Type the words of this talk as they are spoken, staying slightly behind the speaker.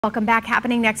Welcome back.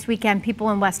 Happening next weekend, people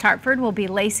in West Hartford will be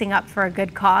lacing up for a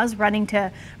good cause, running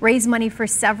to raise money for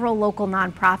several local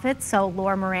nonprofits. So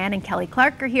Laura Moran and Kelly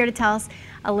Clark are here to tell us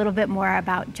a little bit more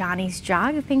about Johnny's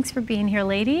Jog. Thanks for being here,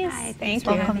 ladies. Hi, thank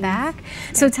you. Welcome back.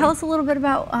 So tell us a little bit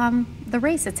about the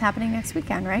race. It's happening next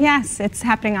weekend, right? Yes, it's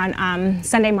happening on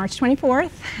Sunday, March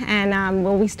 24th.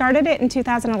 And we started it in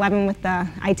 2011 with the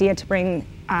idea to bring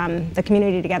the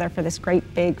community together for this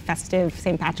great big festive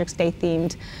St. Patrick's Day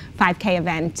themed 5K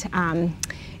event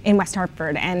in West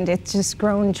Hartford, and it's just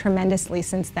grown tremendously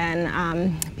since then.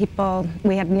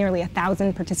 We had nearly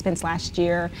 1,000 participants last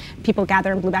year. People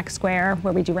gather in Blueback Square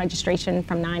where we do registration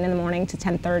from 9 in the morning to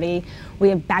 10:30. We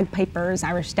have bagpipers,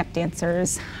 Irish step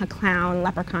dancers, a clown,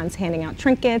 leprechauns handing out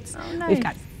trinkets. Oh, nice. We've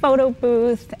got photo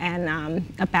booth and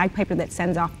a bagpiper that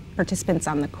sends off participants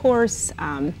on the course.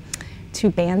 2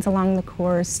 bands along the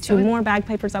course, 2 more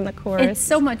bagpipers on the course. It's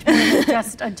so much more than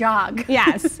just a jog.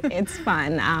 Yes, it's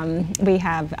fun. We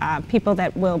have people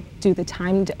that will do the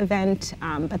timed event,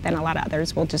 but then a lot of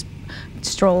others will just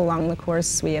stroll along the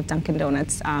course. We have Dunkin'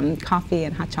 Donuts, coffee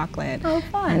and hot chocolate. Oh,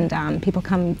 fun. And people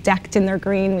come decked in their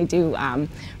green. We do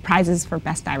prizes for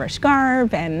best Irish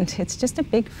garb, and it's just a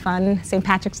big fun St.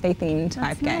 Patrick's Day themed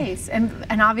 5K. Nice,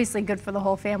 and obviously good for the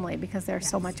whole family because there's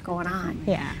so much going on.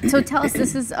 Yeah. So tell us,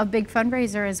 this is a big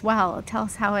fundraiser as well. Tell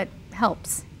us how it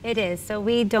helps. It is. So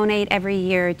we donate every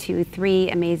year to 3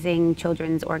 amazing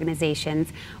children's organizations.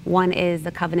 One is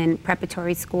the Covenant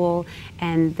Preparatory School,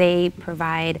 and they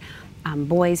provide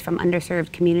boys from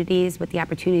underserved communities with the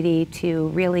opportunity to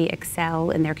really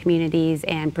excel in their communities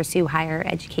and pursue higher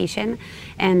education.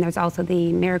 And there's also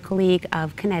the Miracle League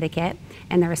of Connecticut,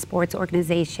 and they're a sports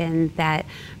organization that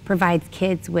provides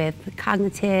kids with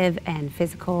cognitive and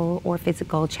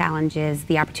physical challenges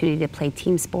the opportunity to play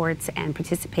team sports and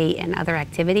participate in other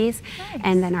activities. Nice.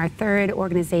 And then our third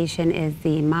organization is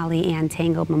the Molly Ann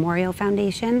Tango Memorial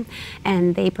Foundation,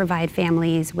 and they provide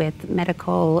families with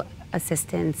medical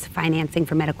assistance, financing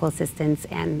for medical assistance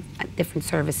and different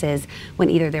services when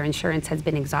either their insurance has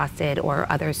been exhausted or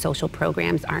other social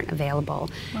programs aren't available.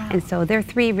 Wow. And so they're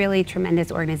 3 really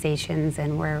tremendous organizations,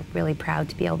 and we're really proud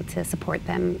to be able to support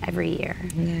them every year.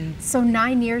 Yeah. So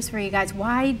 9 years for you guys.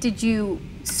 Why did you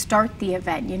start the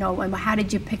event? You know, and how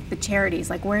did you pick the charities?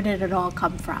 Like, where did it all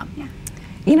come from? Yeah.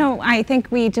 You know, I think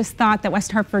we just thought that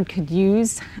West Hartford could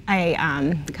use a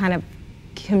kind of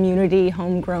community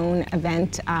homegrown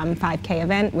event. 5K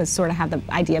event was sort of how the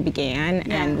idea began,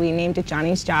 and we named it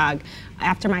Johnny's Jog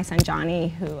after my son Johnny,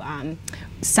 who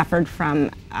suffered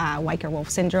from Weicker-Wolf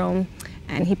syndrome,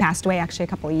 and he passed away actually a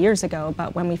couple of years ago.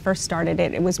 But when we first started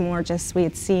it, it was more just we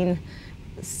had seen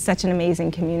such an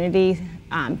amazing community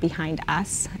behind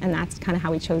us, and that's kind of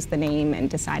how we chose the name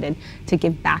and decided to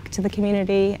give back to the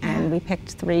community. And we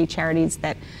picked 3 charities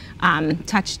that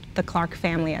touched the Clark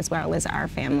family as well as our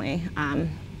family.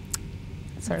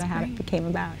 Sort of how it became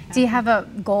about. Do you have a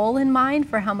goal in mind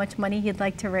for how much money you'd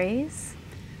like to raise?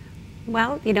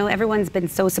 Well, you know, everyone's been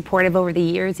so supportive over the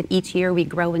years, and each year we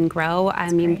grow and grow.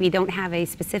 I mean, we don't have a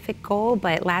specific goal,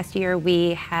 but last year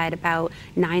we had about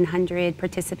 900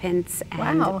 participants,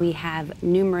 and we have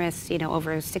numerous, you know,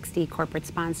 over 60 corporate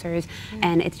sponsors,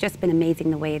 and it's just been amazing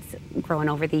the way it's grown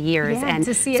over the years. Yeah, and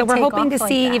to see it so we're take hoping to off like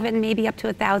see that. even maybe up to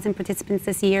 1,000 participants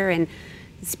this year. And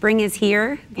spring is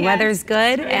here, the weather's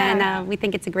good, and we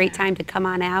think it's a great time to come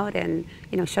on out and,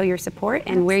 you know, show your support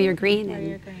and wear your green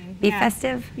and be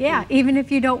festive. Yeah, even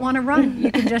if you don't want to run,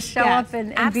 you can just show up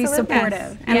and be supportive.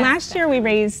 Yes. And last year we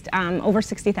raised over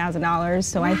 $60,000,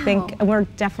 so I think we're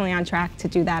definitely on track to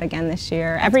do that again this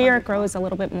year. Every year it grows a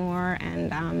little bit more,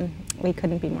 and we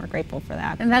couldn't be more grateful for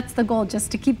that. And that's the goal,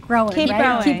 just to keep growing, keep right?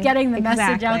 growing. Keep getting the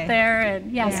message out there.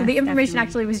 And so the information definitely.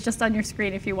 actually was just on your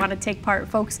screen if you want to take part.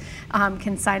 Folks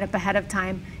can sign up ahead of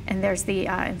time, and there's the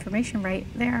information right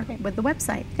there with the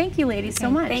website. Thank you, ladies,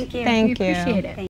 so much. Thank you. Thank we you. appreciate it.